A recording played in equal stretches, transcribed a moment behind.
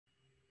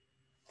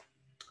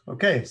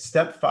Okay,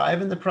 step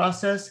 5 in the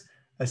process,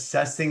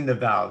 assessing the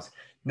valves.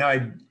 Now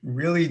I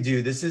really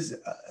do, this is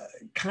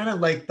kind of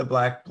like the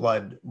black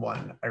blood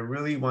one. I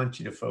really want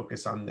you to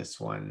focus on this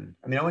one.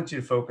 I mean, I want you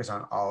to focus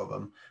on all of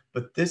them,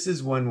 but this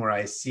is one where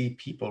I see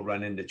people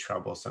run into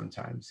trouble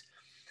sometimes.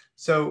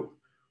 So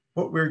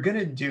what we're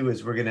gonna do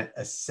is we're gonna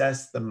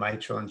assess the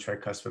mitral and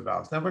tricuspid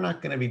valves. Now we're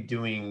not gonna be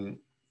doing,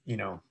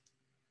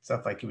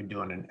 stuff like you would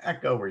do on an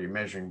echo where you're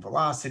measuring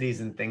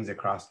velocities and things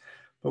across.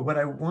 But what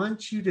I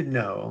want you to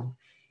know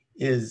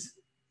is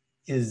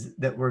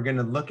that we're going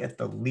to look at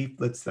the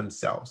leaflets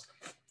themselves.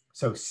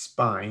 So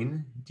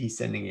spine,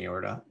 descending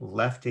aorta,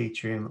 left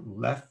atrium,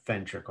 left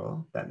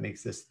ventricle, that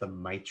makes this the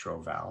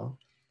mitral valve.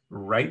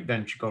 Right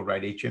ventricle,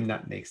 right atrium,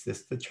 that makes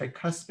this the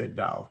tricuspid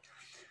valve.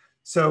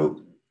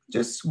 So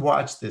just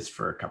watch this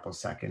for a couple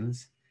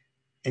seconds.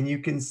 And you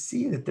can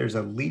see that there's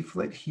a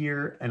leaflet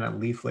here and a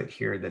leaflet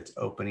here that's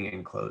opening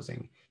and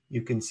closing.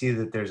 You can see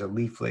that there's a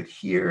leaflet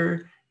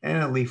here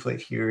and a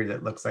leaflet here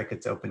that looks like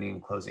it's opening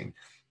and closing.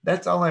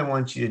 That's all I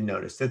want you to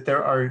notice, that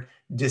there are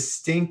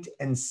distinct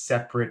and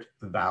separate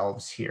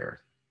valves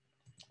here.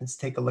 Let's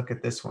take a look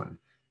at this one.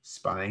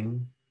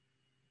 Spine,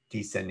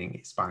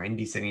 descending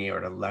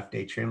aorta, left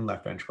atrium,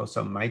 left ventricle.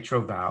 So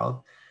mitral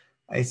valve.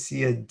 I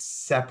see a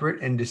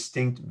separate and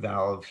distinct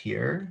valve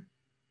here.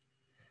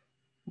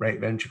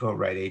 Right ventricle,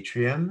 right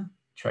atrium,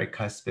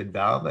 tricuspid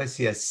valve. I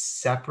see a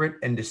separate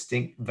and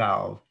distinct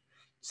valve,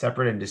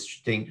 separate and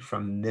distinct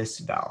from this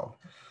valve.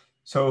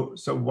 So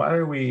why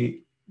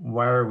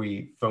are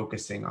we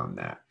focusing on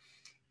that?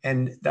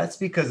 And that's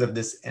because of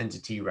this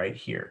entity right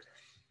here.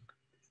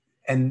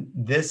 And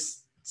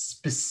this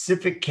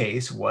specific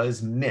case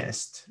was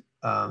missed.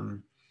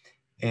 And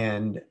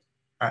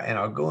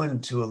I'll go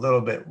into a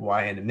little bit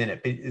why in a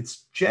minute, but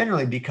it's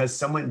generally because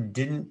someone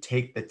didn't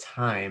take the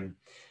time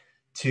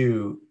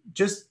to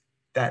just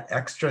that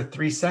extra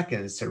 3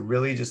 seconds to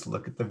really just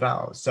look at the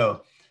valves.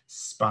 So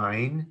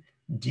spine,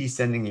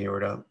 descending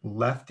aorta,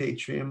 left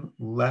atrium,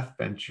 left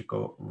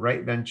ventricle,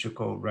 right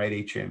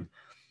atrium.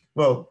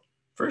 Well,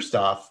 first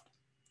off,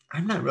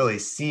 I'm not really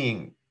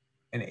seeing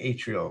an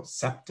atrial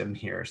septum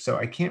here, so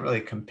I can't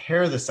really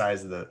compare the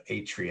size of the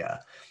atria.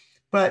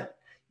 But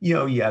you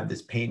have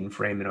this patent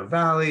foramen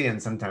ovale,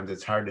 and sometimes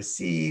it's hard to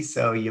see,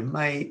 so you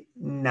might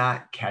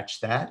not catch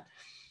that.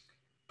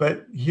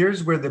 But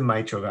here's where the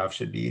mitral valve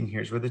should be, and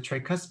here's where the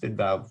tricuspid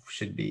valve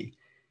should be.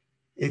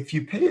 If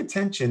you pay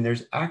attention,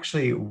 there's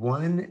actually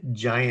one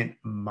giant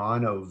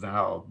mono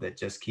valve that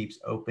just keeps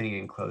opening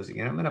and closing.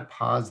 And I'm going to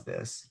pause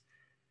this.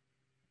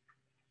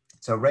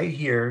 So right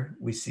here,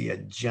 we see a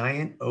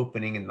giant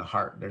opening in the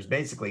heart. There's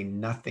basically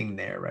nothing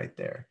there right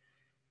there.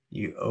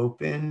 You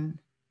open,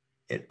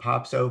 it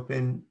pops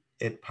open,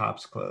 it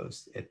pops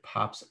closed. It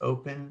pops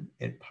open,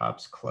 it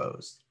pops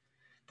closed.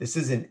 This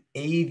is an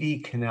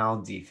AV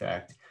canal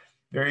defect,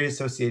 very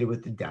associated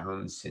with the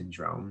Down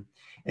syndrome.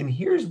 And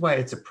here's why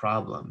it's a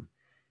problem.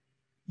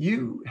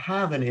 You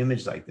have an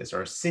image like this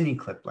or a cine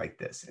clip like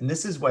this. And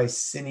this is why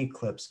cine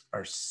clips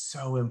are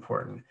so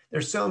important.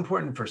 They're so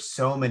important for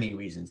so many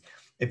reasons.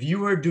 If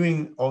you are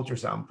doing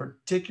ultrasound,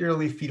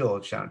 particularly fetal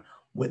ultrasound,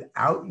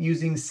 without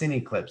using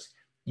cine clips,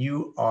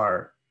 you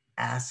are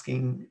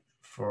asking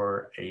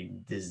for a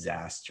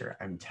disaster.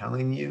 I'm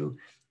telling you,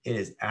 it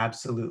is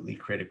absolutely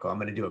critical. I'm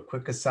going to do a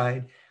quick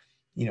aside.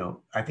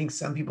 I think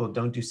some people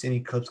don't do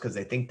cine clips because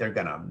they think they're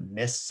going to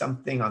miss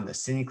something on the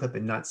cine clip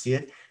and not see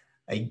it.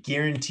 I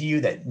guarantee you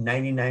that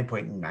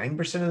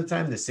 99.9% of the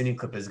time, the cine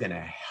clip is going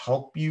to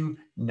help you,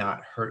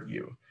 not hurt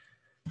you.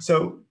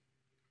 So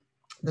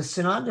the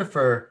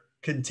sonographer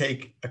can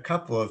take a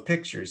couple of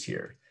pictures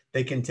here.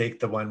 They can take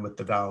the one with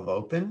the valve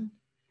open.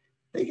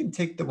 They can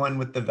take the one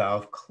with the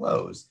valve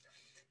closed.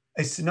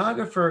 A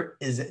sonographer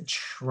is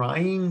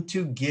trying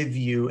to give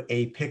you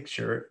a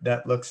picture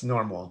that looks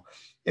normal.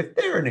 If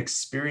they're an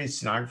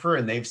experienced sonographer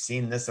and they've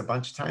seen this a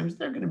bunch of times,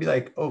 they're going to be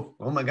like, oh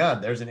my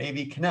God, there's an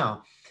AV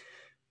canal.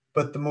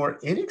 But the more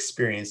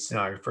inexperienced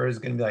sonographer is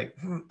going to be like,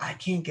 I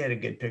can't get a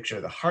good picture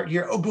of the heart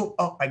here. Oh, boom.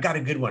 Oh, I got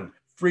a good one.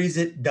 Freeze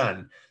it,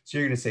 done. So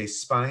you're going to say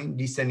spine,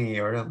 descending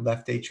aorta,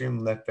 left atrium,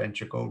 left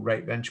ventricle,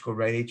 right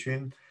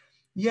atrium.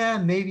 Yeah,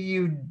 maybe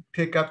you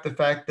pick up the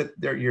fact that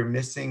you're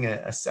missing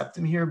a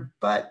septum here,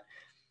 but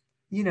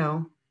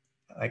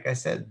like I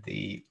said,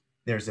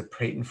 there's a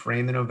patent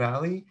foramen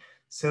ovale,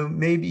 so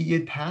maybe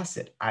you'd pass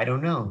it. I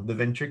don't know. The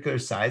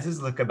ventricular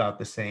sizes look about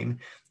the same.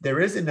 There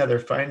is another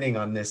finding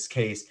on this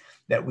case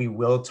that we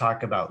will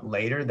talk about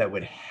later that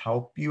would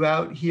help you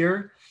out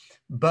here.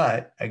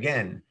 But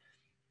again,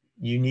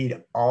 you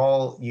need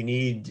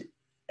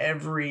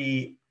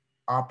every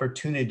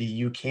opportunity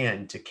you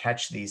can to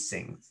catch these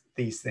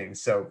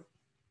things. So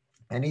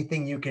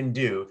anything you can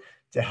do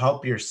to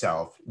help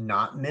yourself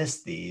not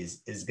miss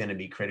these is going to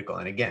be critical.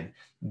 And again,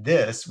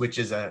 this, which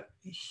is a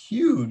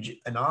huge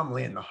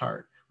anomaly in the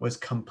heart, was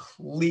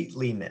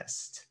completely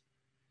missed.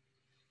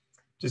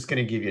 Just going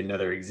to give you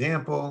another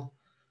example.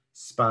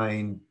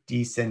 Spine,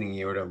 descending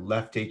aorta,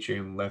 left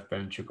atrium, left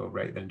ventricle,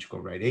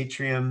 right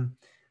atrium.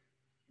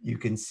 You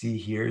can see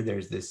here,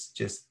 there's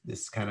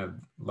this kind of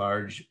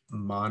large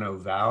mono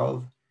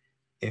valve.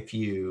 if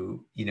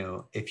you,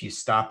 if you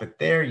stop it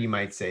there, you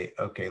might say,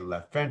 okay,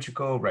 left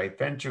ventricle, right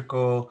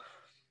ventricle,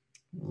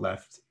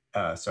 left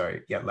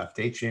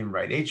atrium,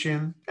 right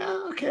atrium.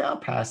 Okay, I'll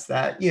pass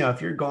that.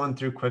 If you're going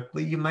through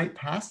quickly, you might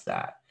pass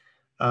that.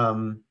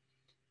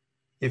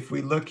 If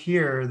we look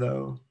here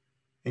though,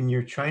 and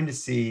you're trying to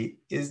see,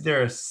 is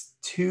there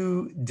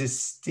two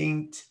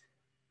distinct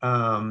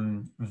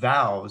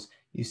valves?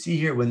 You see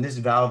here, when this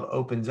valve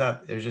opens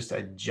up, there's just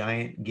a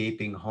giant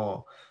gaping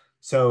hole.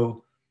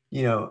 So,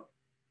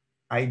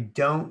 I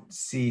don't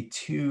see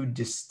two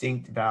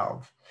distinct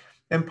valves.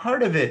 And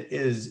part of it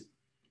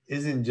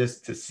isn't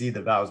just to see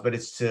the valves, but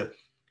it's to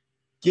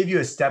give you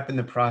a step in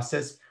the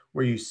process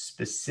where you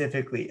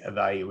specifically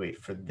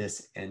evaluate for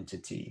this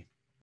entity.